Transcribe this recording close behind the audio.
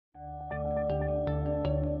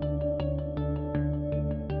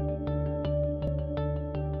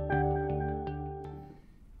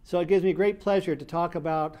So it gives me great pleasure to talk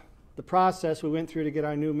about the process we went through to get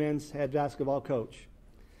our new men's head basketball coach.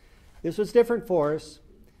 This was different for us.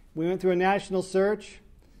 We went through a national search.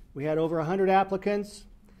 We had over 100 applicants.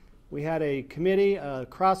 We had a committee, a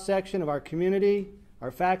cross-section of our community,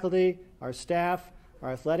 our faculty, our staff,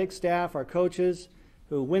 our athletic staff, our coaches,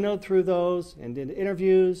 who winnowed through those and did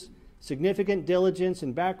interviews, significant diligence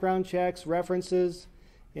and background checks, references,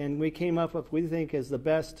 and we came up with what we think is the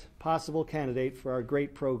best possible candidate for our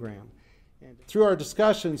great program. Through our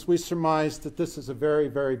discussions, we surmised that this is a very,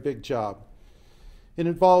 very big job. It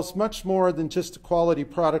involves much more than just a quality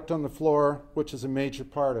product on the floor, which is a major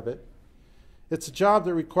part of it. It's a job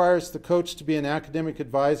that requires the coach to be an academic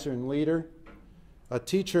advisor and leader, a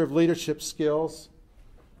teacher of leadership skills,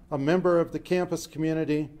 a member of the campus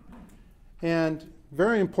community, and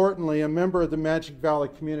very importantly, a member of the Magic Valley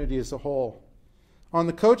community as a whole. On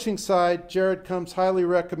the coaching side, Jared comes highly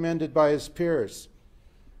recommended by his peers.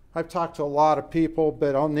 I've talked to a lot of people,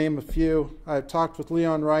 but I'll name a few. I've talked with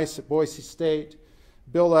Leon Rice at Boise State,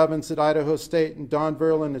 Bill Evans at Idaho State, and Don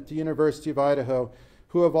Verlin at the University of Idaho,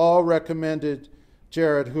 who have all recommended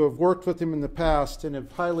Jared, who have worked with him in the past and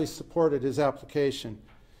have highly supported his application.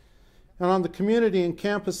 And on the community and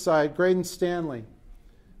campus side, Graydon Stanley,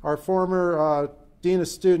 our former Dean of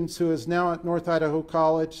Students, who is now at North Idaho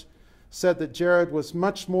College, said that Jared was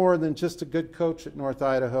much more than just a good coach at North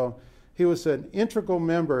Idaho. He was an integral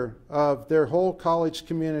member of their whole college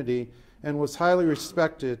community and was highly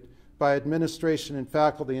respected by administration and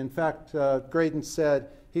faculty. In fact, Graydon said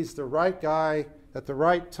he's the right guy at the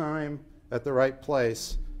right time at the right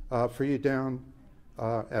place for you down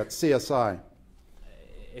at CSI.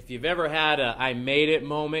 If you've ever had a I made it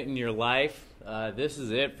moment in your life, this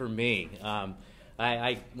is it for me.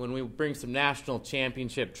 When we bring some national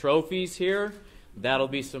championship trophies here, that'll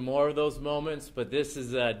be some more of those moments, but this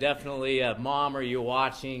is definitely a Mom, are you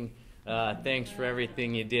watching? Thanks for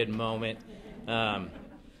everything you did moment.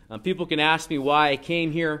 People can ask me why I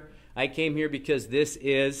came here. I came here because this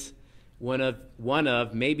is one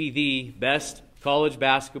of maybe the best college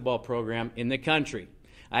basketball program in the country.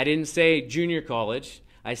 I didn't say junior college.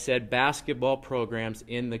 I said basketball programs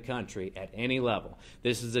in the country at any level.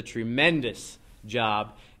 This is a tremendous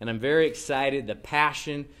job, and I'm very excited the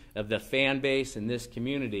passion of the fan base in this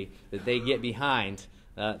community that they get behind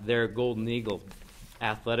their Golden Eagle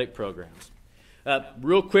athletic programs.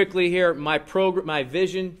 Real quickly here, my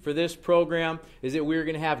vision for this program is that we're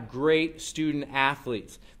going to have great student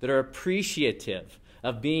athletes that are appreciative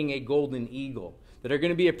of being a Golden Eagle, that are going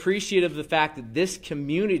to be appreciative of the fact that this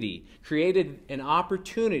community created an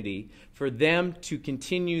opportunity for them to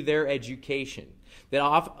continue their education, that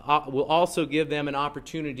will also give them an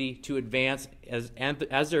opportunity to advance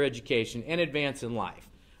as their education and advance in life.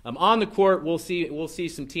 On the court, we'll see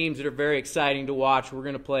some teams that are very exciting to watch. We're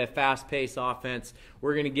going to play a fast-paced offense.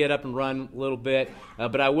 We're going to get up and run a little bit.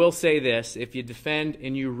 But I will say this, if you defend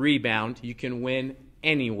and you rebound, you can win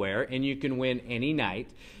anywhere, and you can win any night.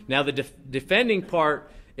 Now, the defending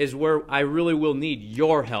part is where I really will need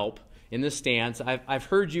your help in the stands. I've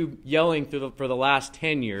heard you yelling for the last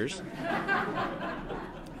 10 years,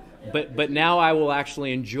 but now I will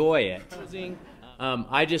actually enjoy it.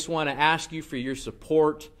 I just want to ask you for your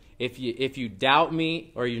support. If you doubt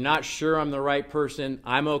me or you're not sure I'm the right person,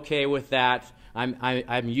 I'm okay with that.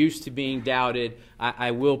 I'm used to being doubted.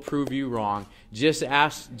 I will prove you wrong. I just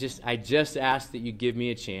ask that you give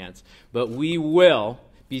me a chance. But we will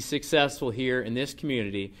be successful here in this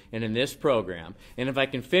community and in this program. And if I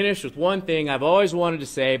can finish with one thing I've always wanted to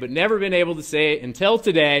say but never been able to say it until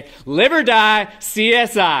today, live or die,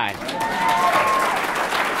 CSI.